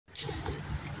Hi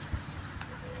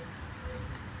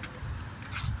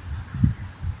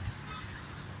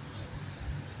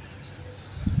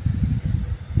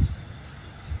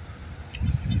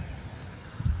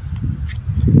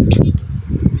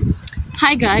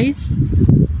guys,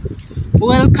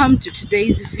 welcome to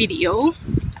today's video.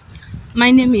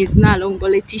 My name is Nalongo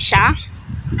Letitia.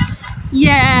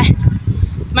 Yeah,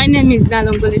 my name is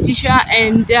Nalongo Letitia,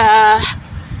 and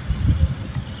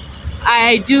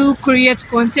I do create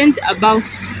content about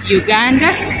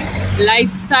Uganda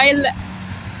lifestyle,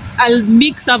 a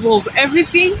mix up of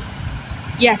everything.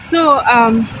 Yeah, so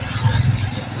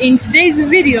in today's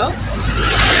video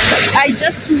I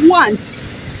just want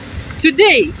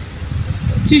today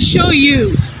to show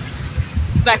you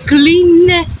the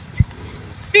cleanest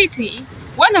city,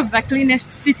 one of the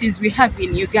cleanest cities we have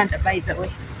in Uganda, by the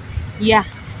way. Yeah,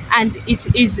 and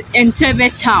it is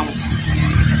Entebbe town.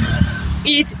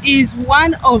 It is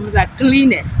one of the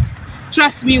cleanest.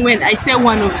 Trust me when I say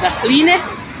one of the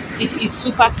cleanest, it is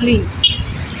super clean.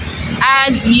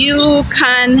 As you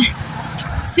can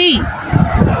see,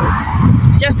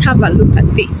 just have a look at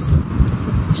this.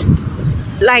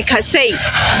 Like I said,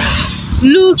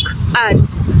 look at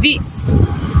this.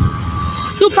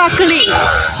 Super clean.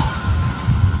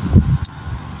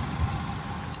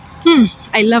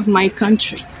 I love my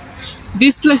country.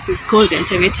 This place is called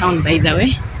Entebbe town, by the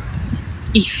way.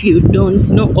 If you don't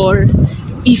know, or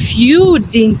if you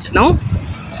didn't know,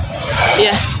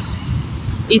 yeah,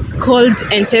 it's called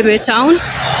Entebbe town,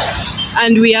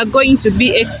 and we are going to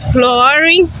be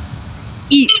exploring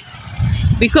it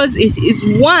because it is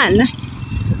one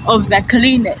of the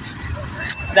cleanest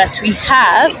that we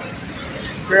have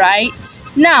right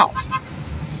now.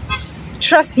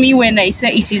 Trust me when I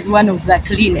say it is one of the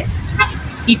cleanest.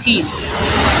 It is.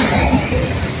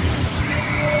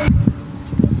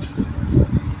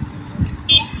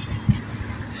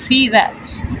 See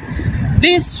that?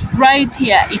 This right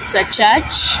here, it's a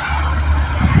church,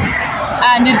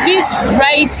 and this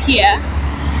right here,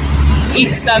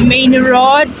 it's a main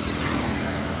road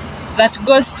that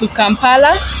goes to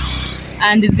Kampala,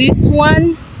 and this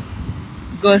one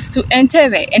goes to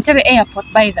Entebbe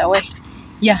airport, by the way.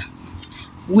 Yeah,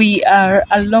 we are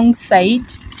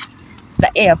alongside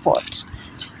the airport.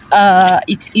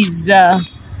 It is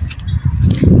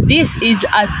this is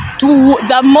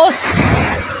the most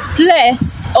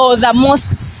place, or the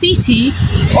most city,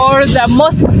 or the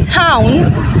most town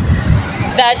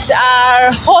that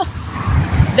hosts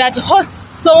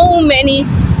so many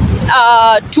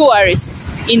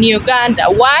tourists in Uganda.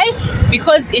 Why?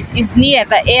 Because it is near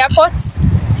the airport.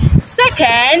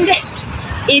 Second,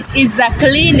 it is the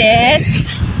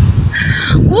cleanest.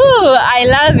 Ooh, I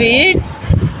love it.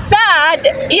 Third,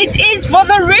 it is for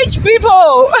the rich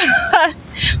people.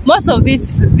 Most of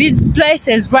these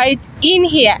places right in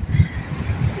here,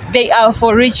 they are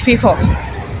for rich people.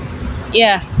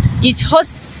 Yeah, it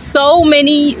hosts so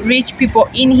many rich people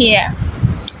in here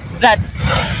that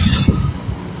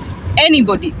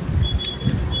anybody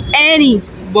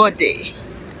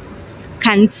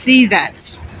can see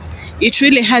that it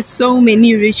really has so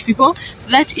many rich people.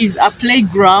 That is a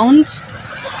playground.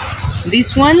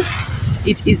 This one,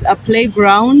 it is a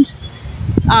playground.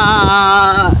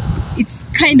 It's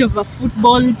kind of a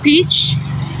football pitch.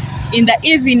 In the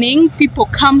evening, people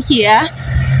come here,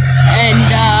 and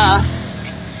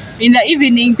in the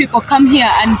evening people come here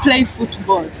and play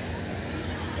football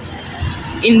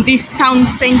in this town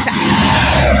center,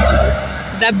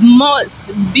 the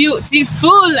most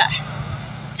beautiful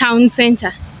town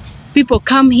center. People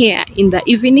come here in the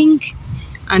evening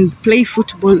and play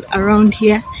football around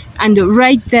here, and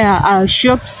right there are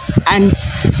shops and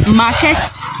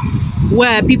markets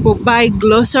where people buy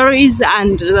groceries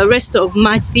and the rest of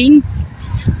my things.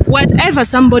 Whatever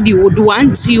somebody would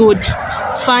want, you would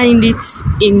find it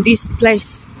in this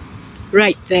place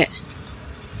right there.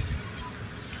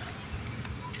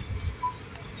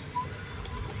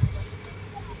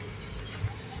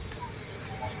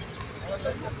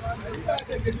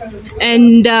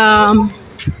 And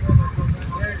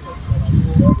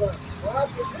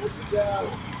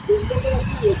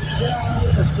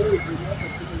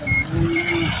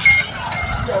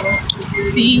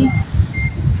see,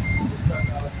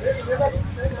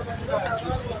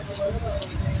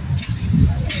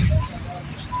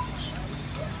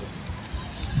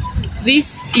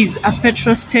 this is a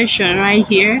petrol station right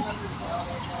here.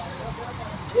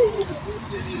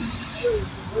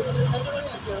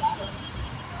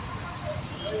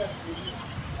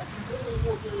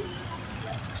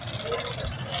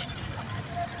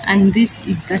 And this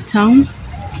is the town.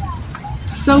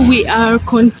 So we are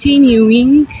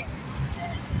continuing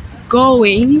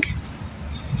going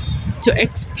to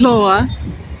explore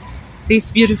this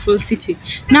beautiful city.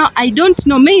 Now, I don't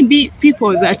know, maybe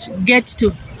people that get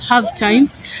to have time,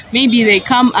 maybe they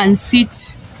come and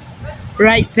sit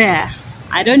right there.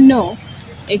 I don't know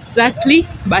exactly,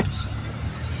 but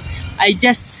I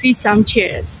just see some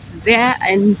chairs there,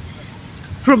 and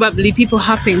probably people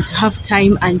happen to have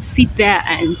time and sit there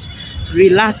and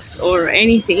relax or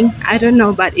anything. I don't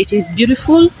know, but it is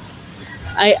beautiful.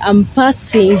 I am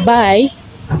passing by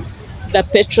the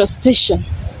petrol station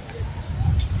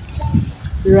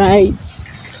right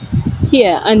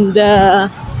here, and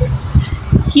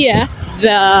here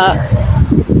the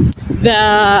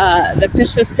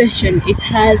petrol station, it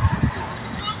has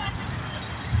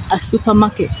a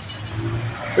supermarket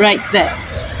right there.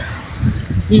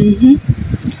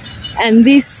 And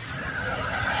this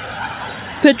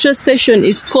petrol station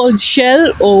is called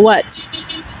Shell or what?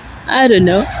 I don't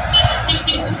know.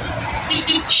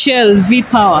 Shell V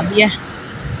Power, yeah,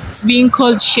 it's being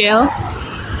called Shell.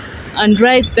 And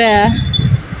right there,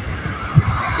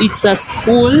 it's a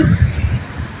school,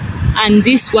 and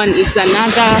this one is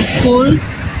another school,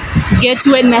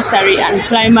 Gateway Nursery and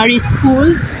Primary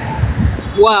School.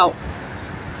 Wow,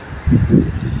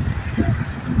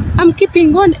 I'm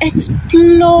keeping on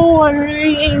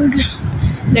exploring.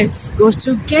 Let's go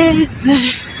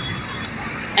together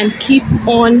and keep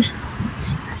on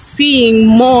seeing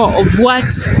more of what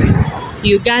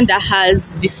Uganda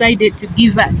has decided to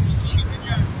give us.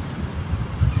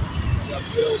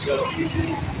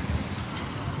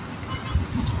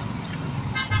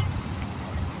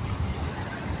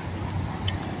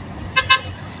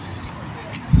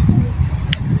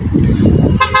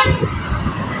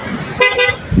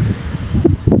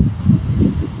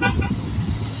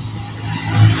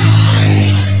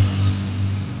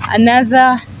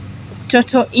 Another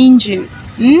Total Energies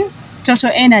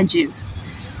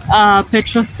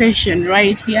petrol station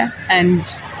right here, and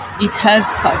it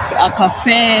has a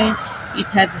cafe, it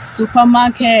has a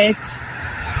supermarket.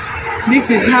 This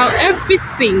is how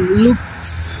everything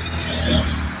looks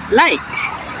like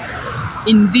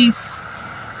in this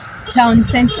town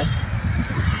center.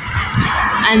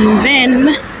 And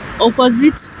then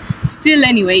opposite, still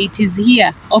anyway, it is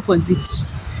here opposite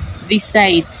this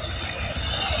side.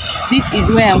 This is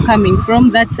where I'm coming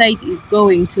from. That side is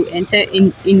going to enter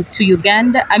into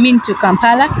Uganda, I mean to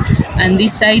Kampala, and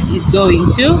this side is going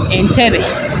to Entebbe.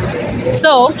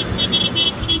 So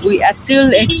we are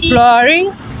still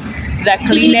exploring the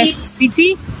cleanest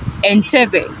city,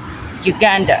 Entebbe,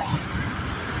 Uganda.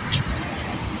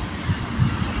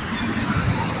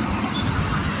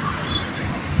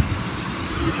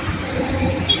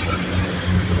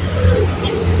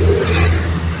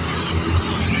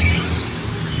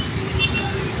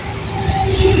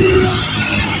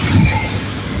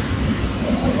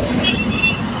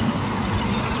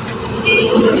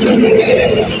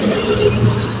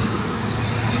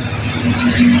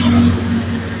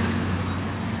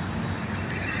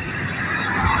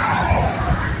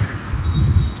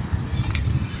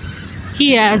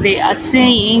 Here they are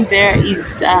saying there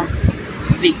is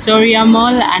Victoria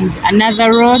Mall, and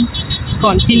another road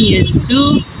continues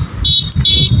to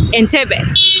Entebbe.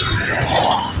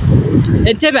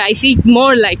 Entebbe, I think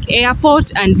more like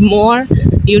airport and more,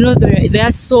 you know, there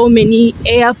are so many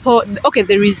airport. Okay,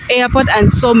 there is airport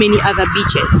and so many other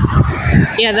beaches.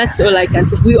 Yeah, that's all I can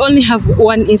say. We only have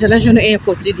one international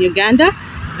airport in Uganda.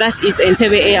 That is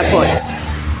Entebbe Airport.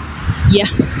 Yeah.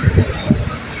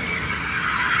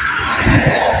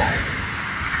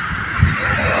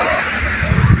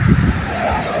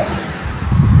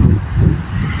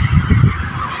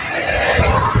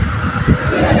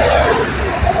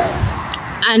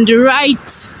 And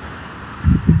right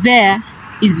there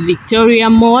is Victoria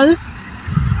Mall,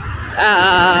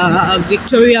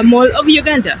 Victoria Mall of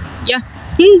Uganda. Yeah.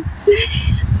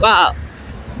 Wow,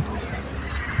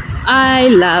 I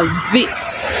love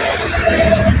this.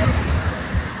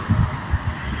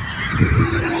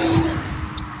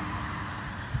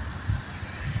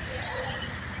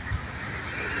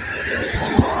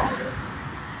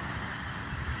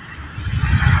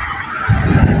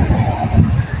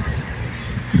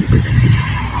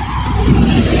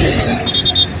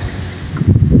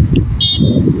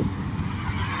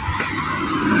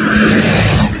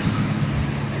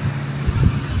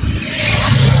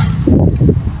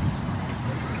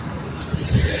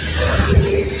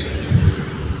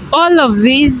 All of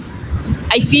these,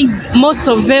 I think most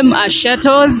of them are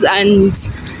shuttles and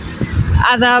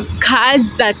other cars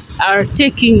that are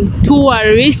taking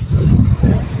tourists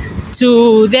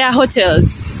to their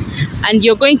hotels. And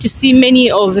you're going to see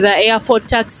many of the airport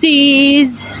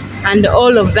taxis and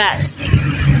all of that.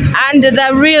 And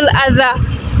the real other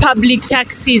public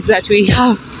taxis that we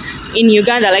have in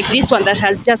Uganda, like this one that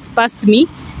has just passed me.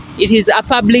 It is a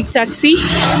public taxi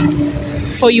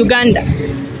for Uganda.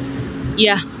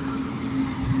 Yeah.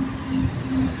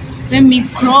 Let me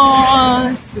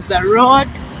cross the road.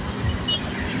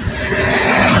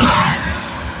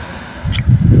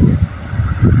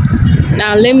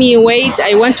 Now let me wait.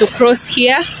 I want to cross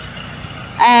here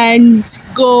and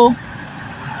go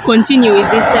continue with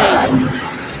this side.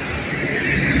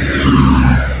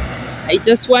 I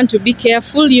just want to be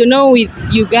careful, you know, with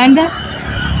Uganda.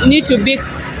 You need to be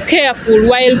careful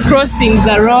while crossing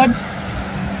the road,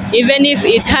 even if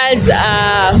it has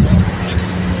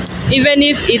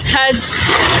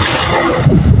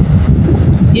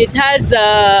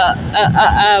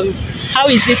how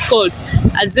is it called,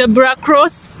 a zebra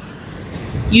cross.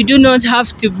 You do not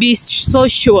have to be so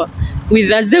sure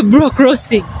with a zebra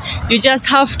crossing. You just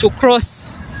have to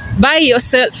cross by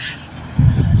yourself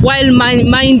while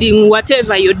minding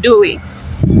whatever you're doing.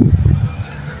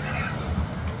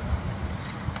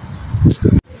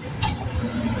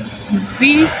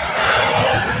 This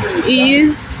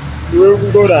is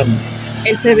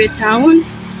Entebbe town.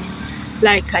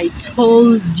 Like I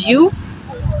told you,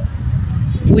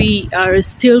 we are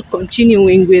still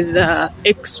continuing with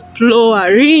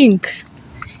exploring.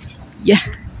 Yeah,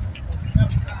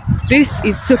 this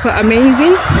is super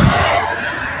amazing.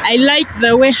 I like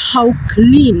the way how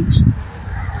clean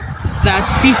the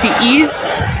city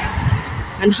is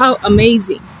and how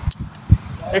amazing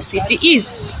the city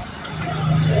is.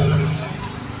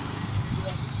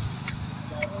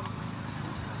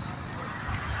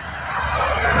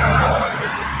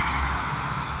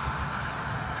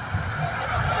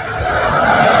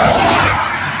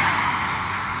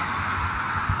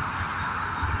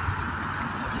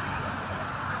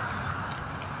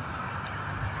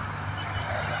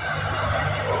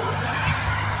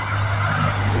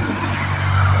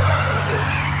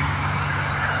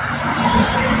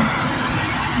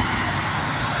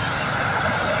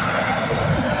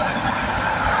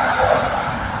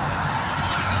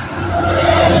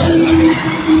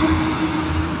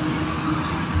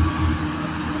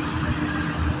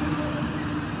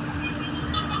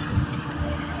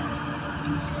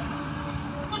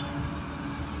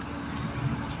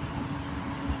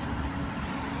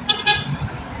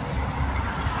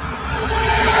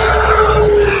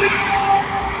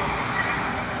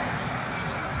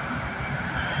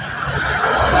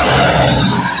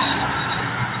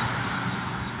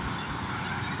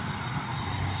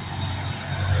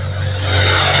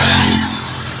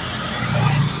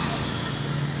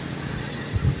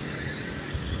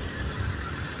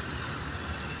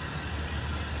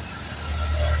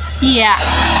 Here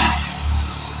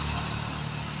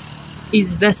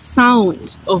is the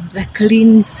sound of the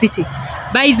clean city.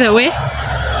 By the way,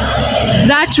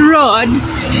 that road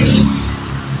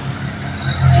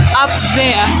up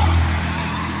there,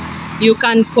 you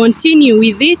can continue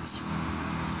with it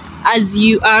as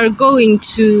you are going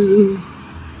to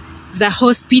the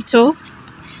hospital,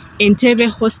 Entebbe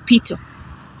Hospital,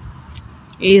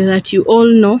 that you all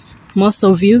know, most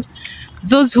of you.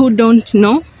 Those who don't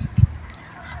know,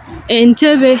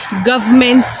 Entebbe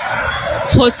Government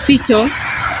Hospital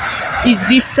is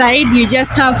this side. You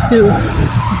just have to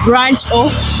branch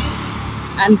off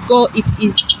and go. It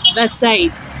is that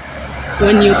side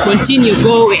when you continue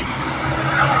going.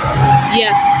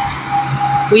 Yeah,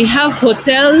 we have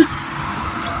hotels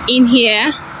in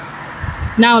here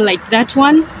now, like that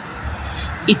one.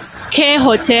 It's K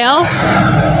Hotel.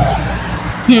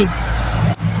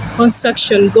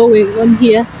 Construction going on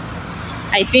here.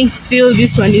 I think still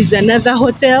this one is another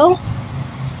hotel.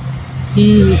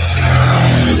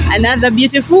 Another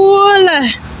beautiful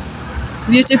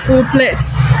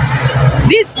place.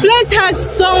 This place has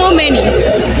so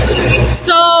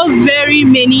very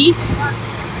many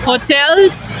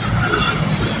hotels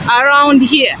around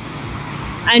here,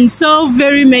 and so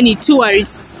very many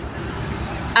tourists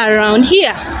around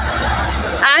here.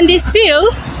 And still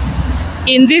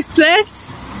in this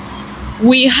place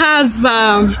we have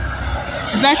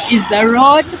that is the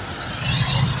road.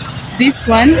 This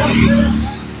one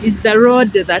is the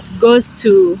road that goes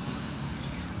to,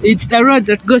 it's the road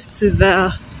that goes to the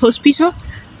hospital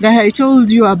that I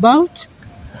told you about.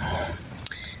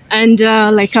 And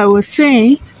like I was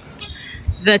saying,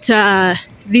 that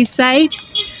this side,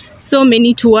 so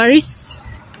many tourists,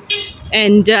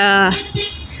 and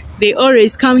they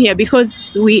always come here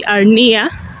because we are near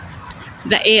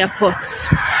the airport.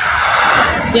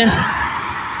 Yeah.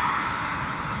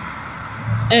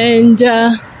 And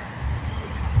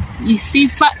you see,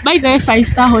 by the way,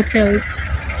 5-star hotels.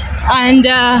 And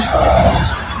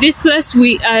this place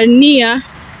we are near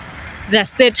the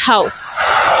State House.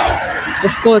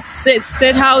 Of course,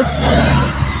 State House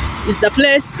is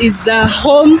the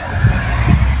home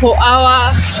for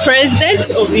our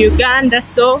president of Uganda.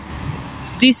 So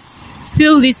this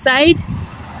side,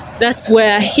 that's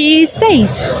where he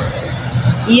stays.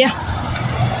 Yeah.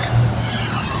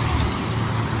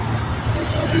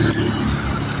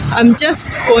 I'm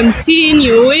just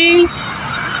continuing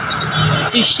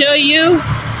to show you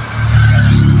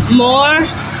more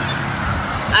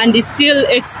and still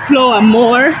explore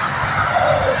more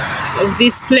of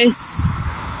this place.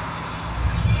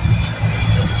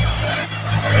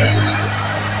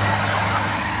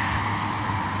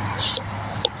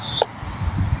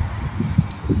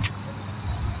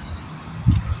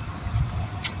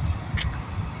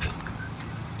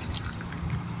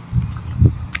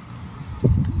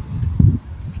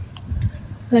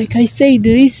 Like I said,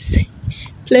 this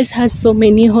place has so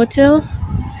many hotels.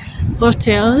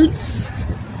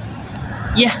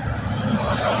 Yeah.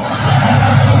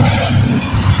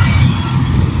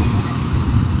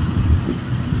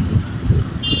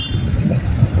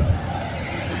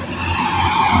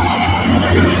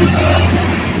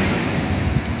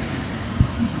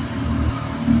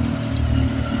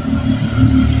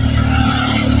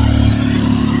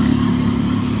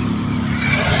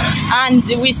 And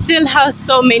we still have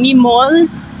so many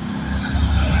malls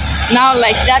now,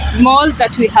 like that mall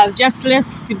that we have just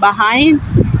left behind.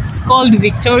 It's called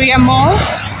Victoria Mall.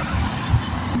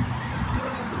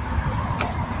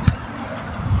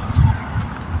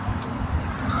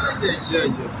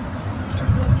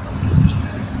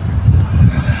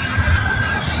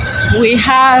 We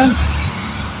have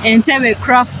Entebbe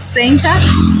Craft Center.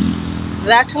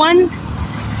 That one,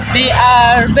 they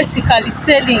are basically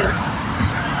selling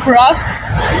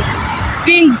crafts,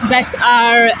 things that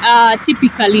are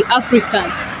typically African.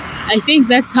 I think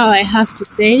that's how I have to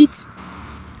say it.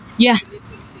 Yeah,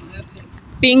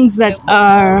 things that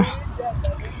are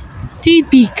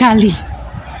typically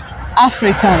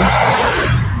African.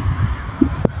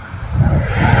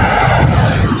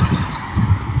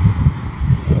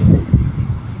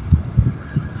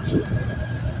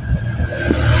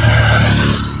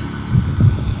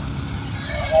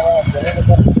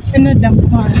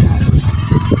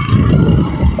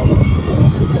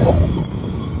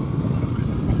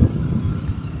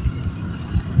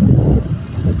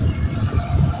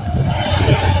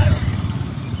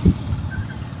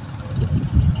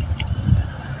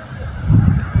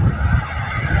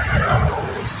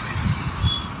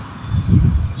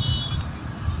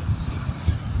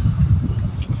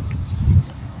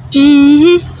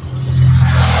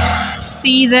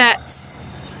 See that?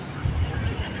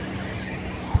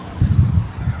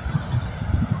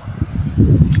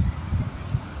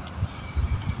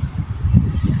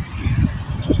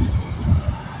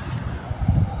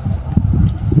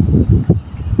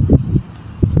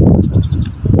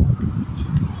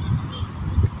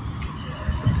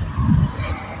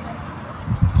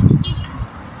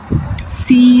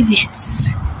 See this?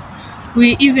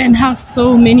 We even have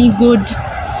so many good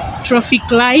traffic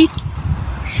lights.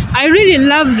 I really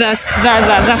love the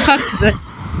fact that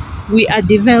we are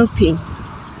developing.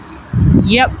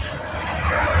 Yep.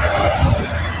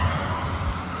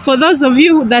 For those of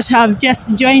you that have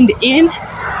just joined in,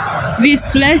 this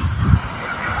place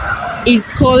is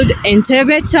called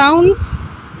Entebbe Town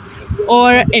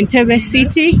or Entebbe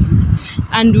City,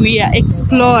 and we are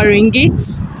exploring it.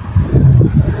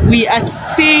 We are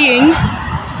seeing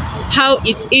how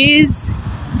it is,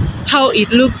 how it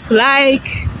looks like,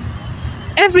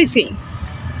 everything.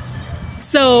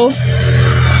 So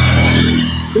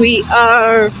we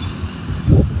are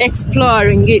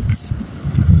exploring it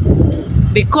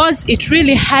because it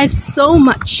really has so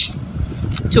much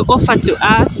to offer to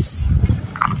us.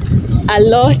 A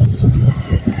lot.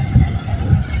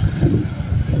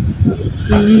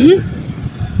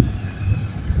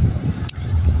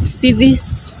 See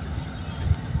this?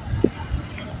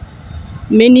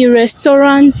 Many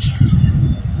restaurants.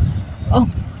 Oh,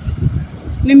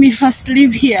 let me first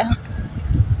leave here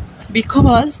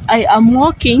because I am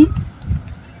walking,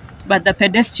 but the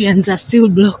pedestrians are still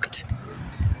blocked.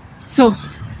 So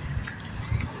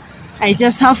I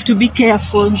just have to be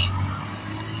careful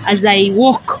as I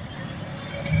walk.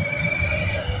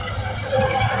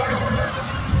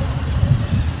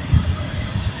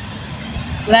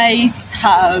 Lights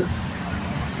have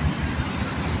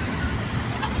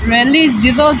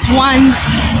released those ones.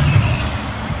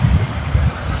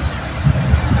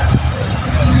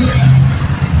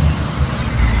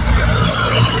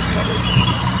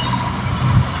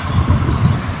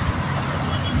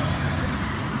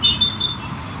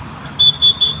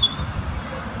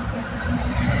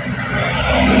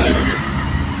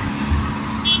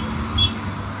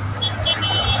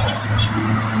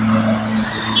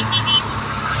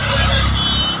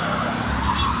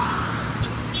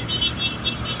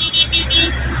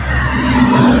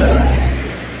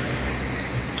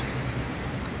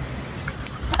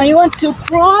 I want to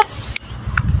cross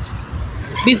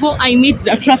before I meet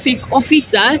the traffic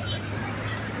officers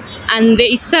and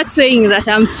they start saying that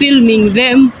I'm filming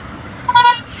them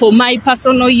for my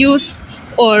personal use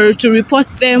or to report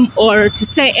them or to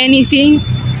say anything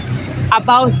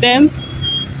about them.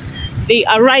 They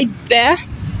are right there.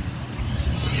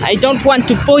 I don't want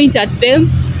to point at them,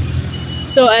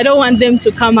 so I don't want them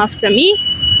to come after me.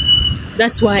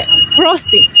 That's why I'm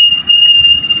crossing,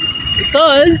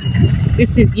 because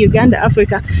this is Uganda,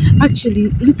 Africa. Actually,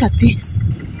 look at this.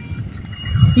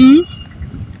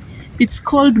 It's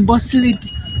called Boss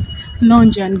Lady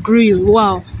Lounge and Grill.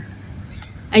 Wow,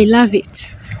 I love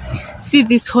it. See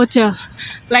this hotel.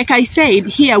 Like I said,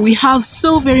 here we have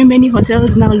so very many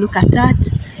hotels now. Look at that.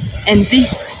 And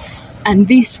this. And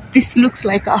this looks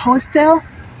like a hostel.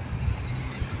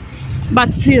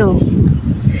 But still,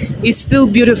 it's still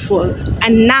beautiful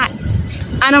and nice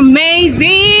and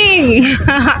amazing.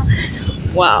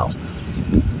 Wow.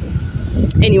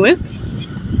 Anyway,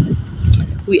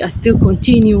 we are still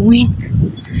continuing.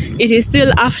 It is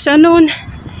still afternoon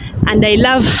and I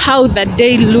love how the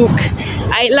day look.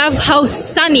 I love how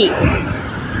sunny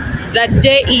that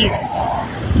day is.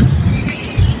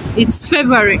 It's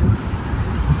favoring.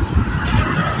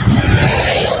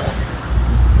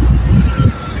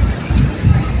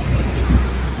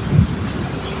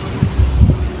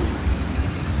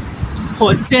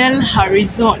 Hotel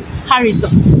Harrison.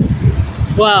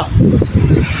 Wow.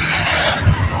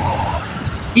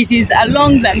 This is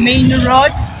along the main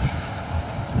road.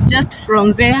 Just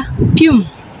from there,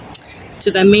 to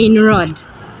the main road.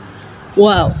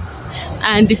 Wow.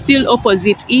 And still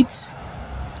opposite it,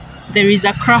 there is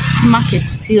a craft market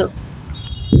still.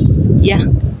 Yeah.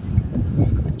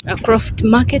 A craft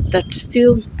market that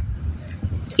still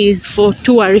is for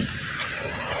tourists.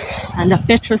 And a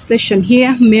petrol station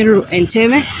here, Meru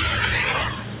Entebbe.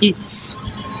 It's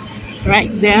right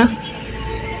there.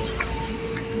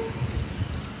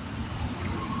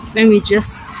 Let me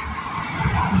just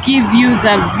give you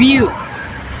the view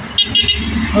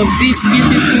of this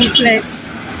beautiful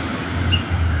place.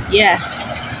 Yeah,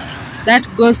 that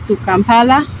goes to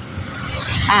Kampala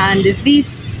and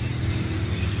this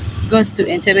goes to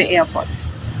Entebbe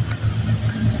Airport.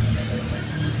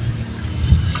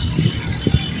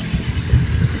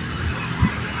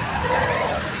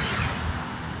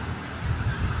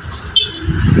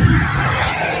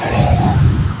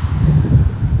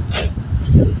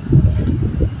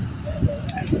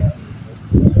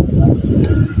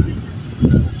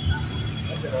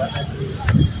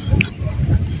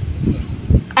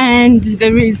 And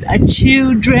there is a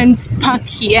children's park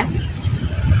here.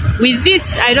 With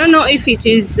this, I don't know if it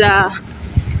is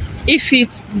if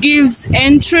it gives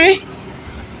entry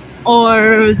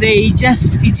or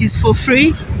it is for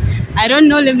free. I don't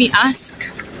know. Let me ask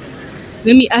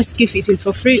if it is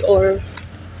for free or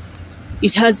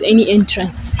it has any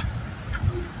entrance.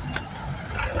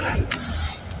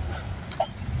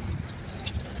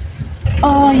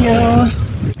 Oh yeah,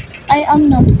 I am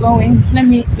not going. Let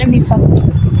me first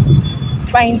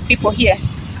find people here.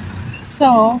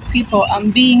 So people,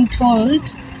 I'm being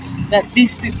told that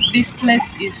this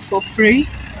place is for free,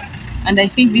 and I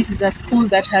think this is a school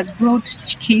that has brought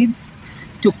kids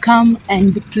to come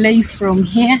and play from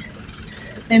here.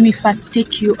 Let me first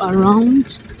take you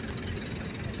around.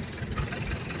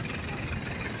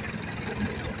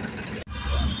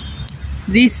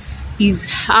 This is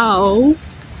how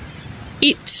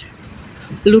it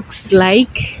looks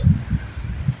like.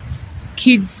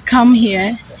 Kids come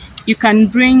here. You can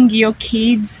bring your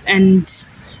kids and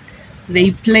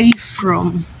they play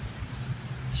from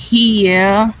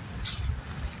here.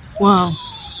 Wow,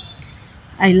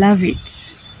 I love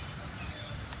it.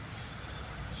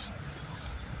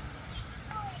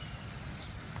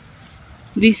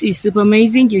 This is super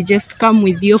amazing. You just come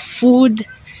with your food.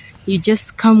 You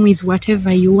just come with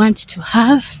whatever you want to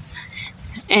have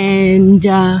and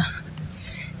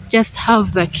just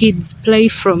have the kids play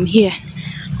from here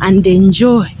and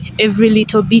enjoy every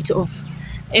little bit of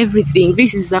everything.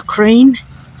 This is a crane,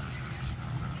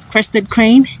 crested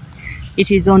crane. It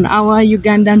is on our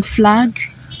Ugandan flag,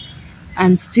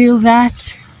 and still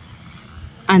that,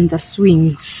 and the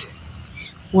swings.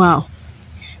 Wow.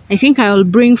 I think I'll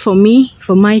bring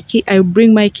I'll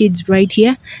bring my kids right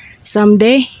here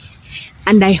someday,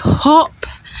 and I hope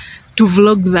to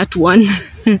vlog that one.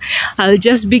 I'll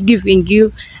just be giving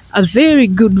you a very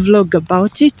good vlog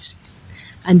about it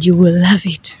and you will love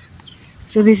it.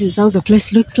 So this is how the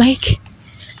place looks like,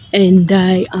 and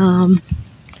I am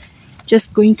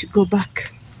just going to go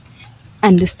back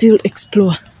and still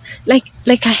explore. Like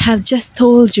I have just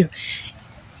told you,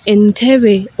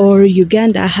 Entebbe or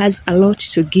Uganda has a lot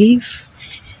to give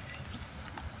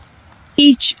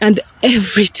each and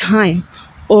every time,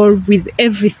 or with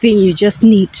everything you just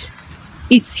need.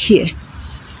 It's here.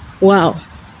 Wow.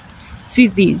 See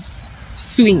these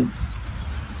swings,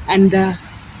 and the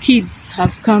kids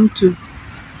have come to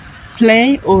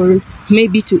play or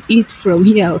maybe to eat from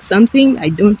here or something. I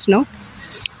don't know,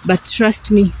 but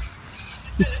trust me,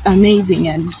 it's amazing.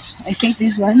 And I think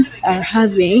these ones are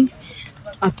having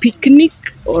a picnic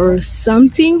or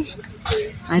something.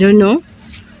 I don't know,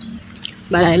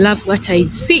 but I love what I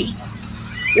see.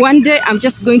 One day I'm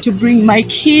just going to bring my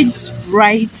kids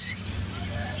right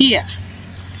here,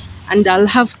 and I'll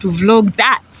have to vlog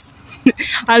that.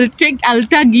 I'll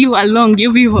tag you along,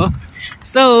 you people.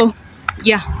 So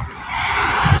yeah,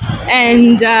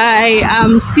 and I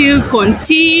am still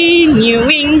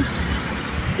continuing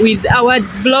with our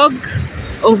vlog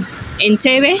of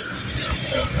Entebbe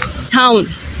town.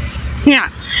 Yeah,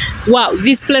 wow,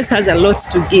 this place has a lot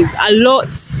to give, a lot.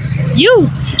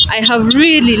 I have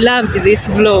really loved this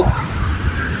vlog.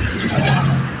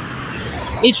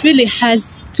 It really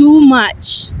has too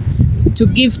much to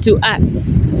give to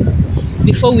us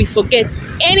before we forget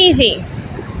anything.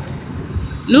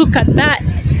 Look at that.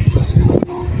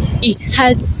 It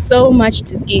has so much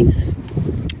to give,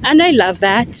 and I love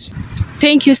that.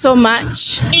 Thank you so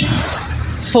much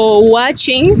for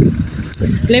watching.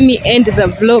 Let me end the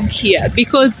vlog here,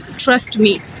 because trust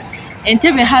me,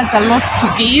 Entebbe has a lot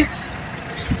to give,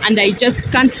 and I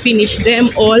just can't finish them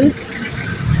all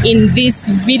in this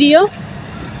video.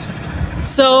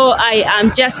 So I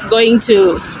am just going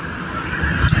to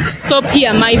stop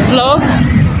here my vlog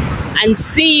and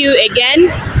see you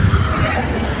again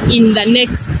in the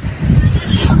next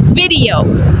video.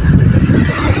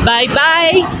 Bye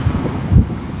bye.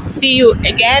 See you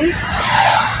again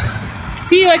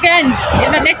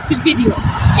in the next video.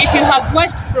 If you have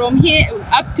watched from here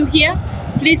up to here,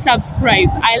 please subscribe.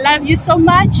 I love you so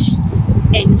much.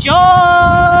 Enjoy.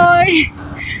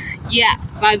 Yeah,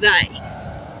 bye bye.